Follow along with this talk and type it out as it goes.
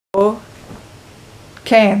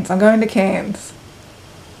Cairns. I'm going to Cairns.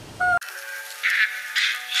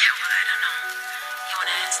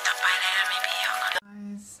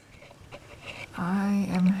 Guys, I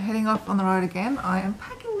am heading off on the road again. I am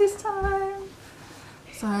packing this time.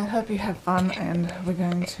 So I hope you have fun, and we're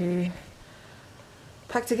going to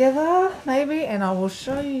pack together maybe, and I will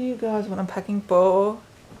show you guys what I'm packing for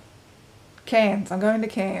Cairns. I'm going to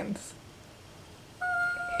Cairns.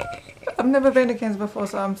 I've never been to Cairns before,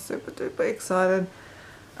 so I'm super duper excited.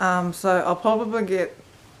 So I'll probably get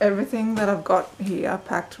everything that I've got here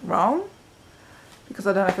packed wrong, because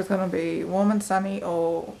I don't know if it's going to be warm and sunny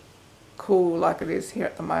or cool like it is here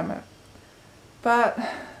at the moment. But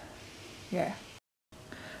yeah.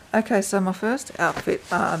 Okay, so my first outfit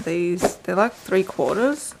are these. They're like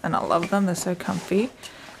 3/4 and I love them. They're so comfy.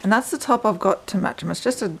 And that's the top I've got to match them. It's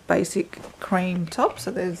just a basic cream top.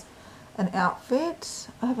 So there's an outfit.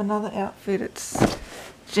 I have another outfit. It's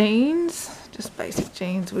jeans, just basic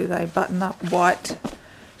jeans with a button-up white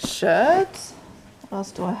shirt. What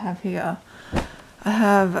else do I have here? I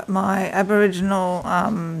have my Aboriginal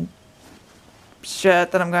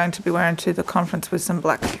shirt that I'm going to be wearing to the conference with some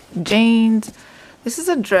black jeans. This is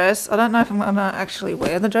a dress. I don't know if I'm going to actually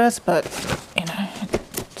wear the dress, but you know,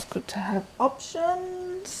 it's good to have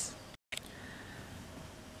options.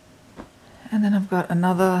 And then I've got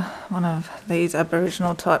another one of these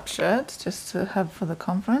Aboriginal type shirts just to have for the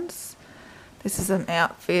conference. This is an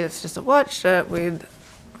outfit. It's just a white shirt with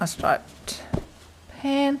my striped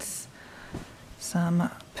pants,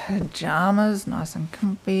 some pajamas, nice and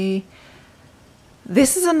comfy.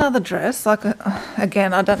 This is another dress, like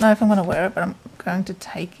again, I don't know if I'm going to wear it, but I'm going to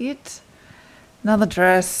take it. Another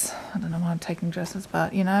dress. I don't know why I'm taking dresses,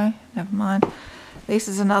 but you know, never mind. This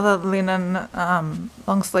is another linen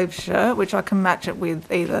long sleeve shirt, which I can match it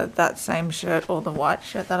with either that same shirt or the white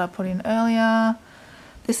shirt that I put in earlier.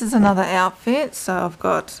 This is another outfit. So I've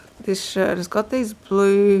got this shirt. It's got these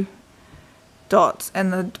blue dots,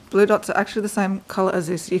 and the blue dots are actually the same color as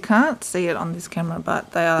this. You can't see it on this camera,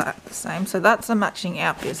 but they are the same. So that's a matching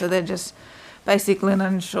outfit. So they're just basic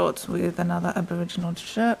linen shorts with another Aboriginal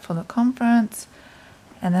shirt for the conference.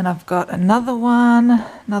 And then I've got another one,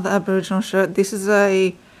 another Aboriginal shirt. This is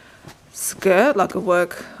a skirt, like a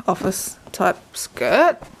work office type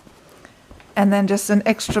skirt. And then just an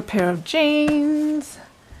extra pair of jeans.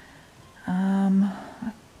 I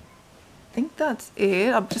think that's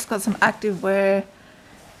it. I've just got some active wear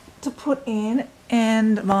to put in,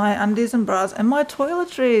 and my undies and bras and my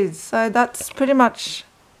toiletries. So that's pretty much.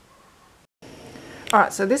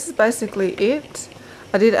 Alright, so this is basically it.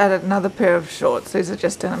 I did add another pair of shorts. These are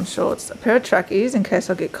just denim shorts. A pair of trackies in case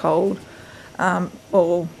I get cold.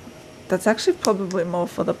 Or that's actually probably more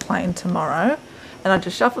for the plane tomorrow. And I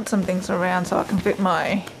just shuffled some things around so I can fit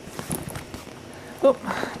my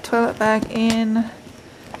toilet bag in.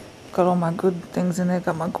 Got all my good things in there.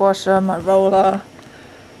 Got my gua sha, my roller,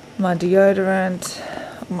 my deodorant,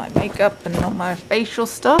 my makeup, and all my facial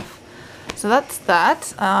stuff. So that's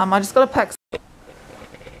that. I just got to pack.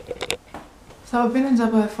 So I've been in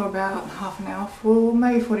Dubbo for about half an hour, for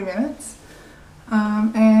maybe 40 minutes,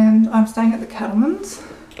 and I'm staying at the Cattleman's.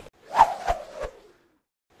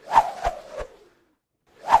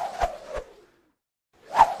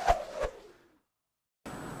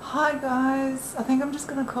 Hi guys, I think I'm just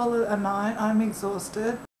going to call it a night. I'm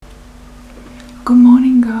exhausted. Good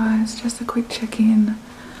morning guys, just a quick check-in.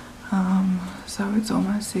 So it's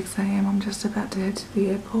almost 6 AM. I'm just about to head to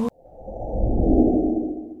the airport.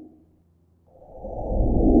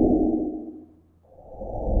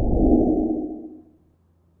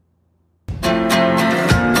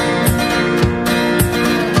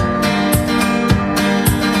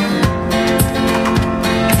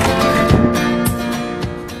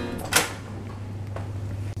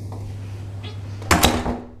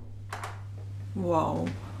 Whoa.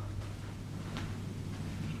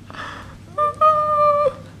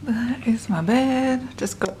 That is my bed.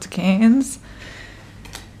 Just got to Cairns,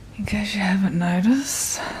 in case you haven't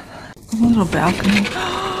noticed. A little balcony.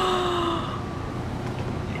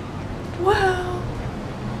 Wow.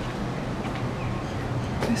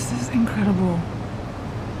 This is incredible.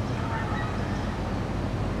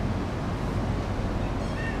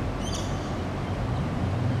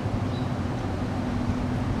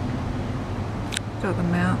 Got the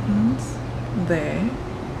mountains there.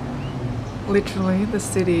 Literally, the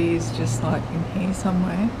city is just like in here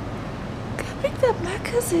somewhere. Look how big that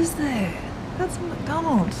Macca's is there. That's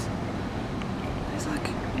McDonald's. It's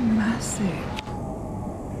like massive.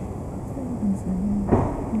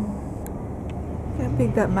 Look how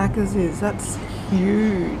big that Macca's is. That's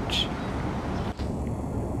huge.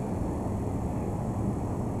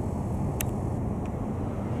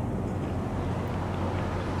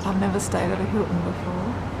 I've never stayed at a Hilton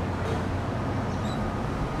before,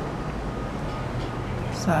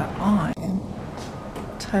 so I am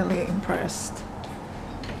totally impressed.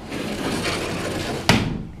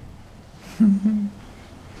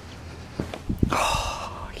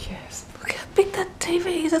 Oh yes, look how big that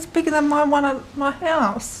TV is. That's bigger than my one at my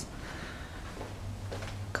house.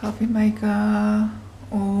 Coffee maker.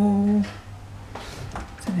 Oh,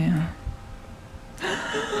 what's in here?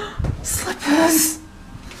 Slippers.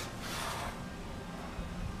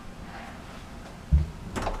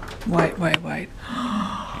 Wait.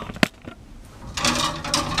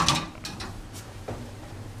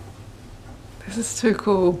 This is too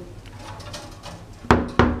cool.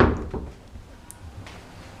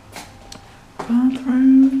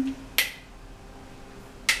 Bathroom.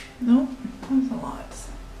 Nope, where's the lights?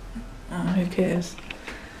 Oh, who cares?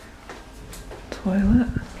 Toilet.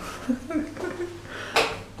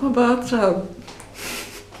 My bathtub.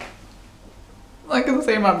 I can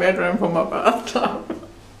see my bedroom from my bathtub.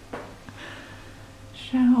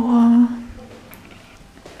 Shower.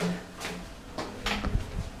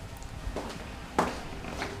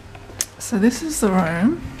 So this is the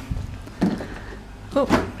room. Oh,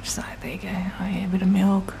 which side? There you go. Oh yeah, a bit of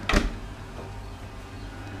milk.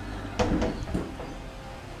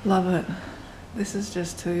 Love it. This is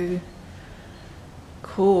just too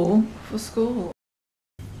cool for school.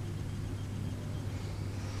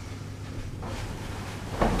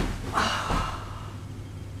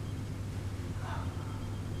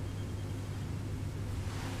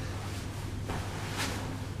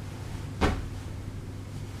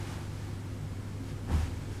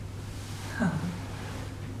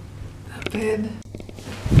 That bed.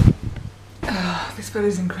 Oh, this bed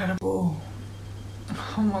is incredible.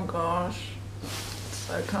 Oh my gosh. It's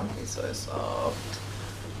so comfy, so soft.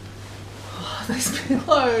 Oh, these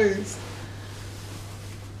pillows.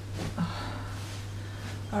 Oh,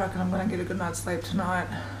 I reckon I'm gonna get a good night's sleep tonight.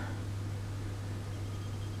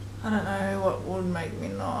 I don't know what would make me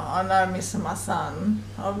not. I know missing my son,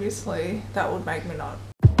 obviously, that would make me not.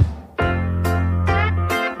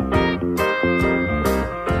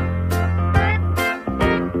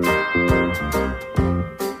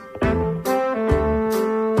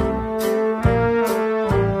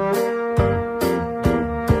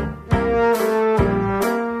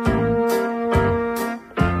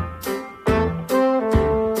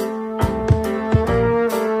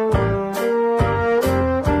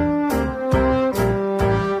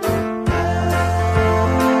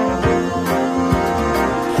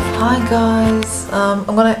 Hi guys, I'm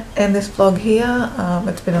gonna end this vlog here.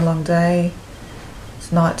 It's been a long day,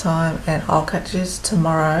 it's night time, and I'll catch you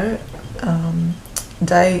tomorrow.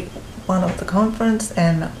 Day 1 of the conference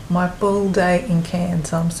and my full day in Cairns,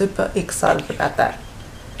 so I'm super excited about that.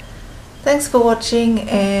 Thanks for watching,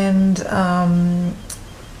 and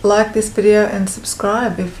like this video and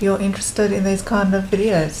subscribe if you're interested in these kind of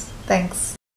videos. Thanks.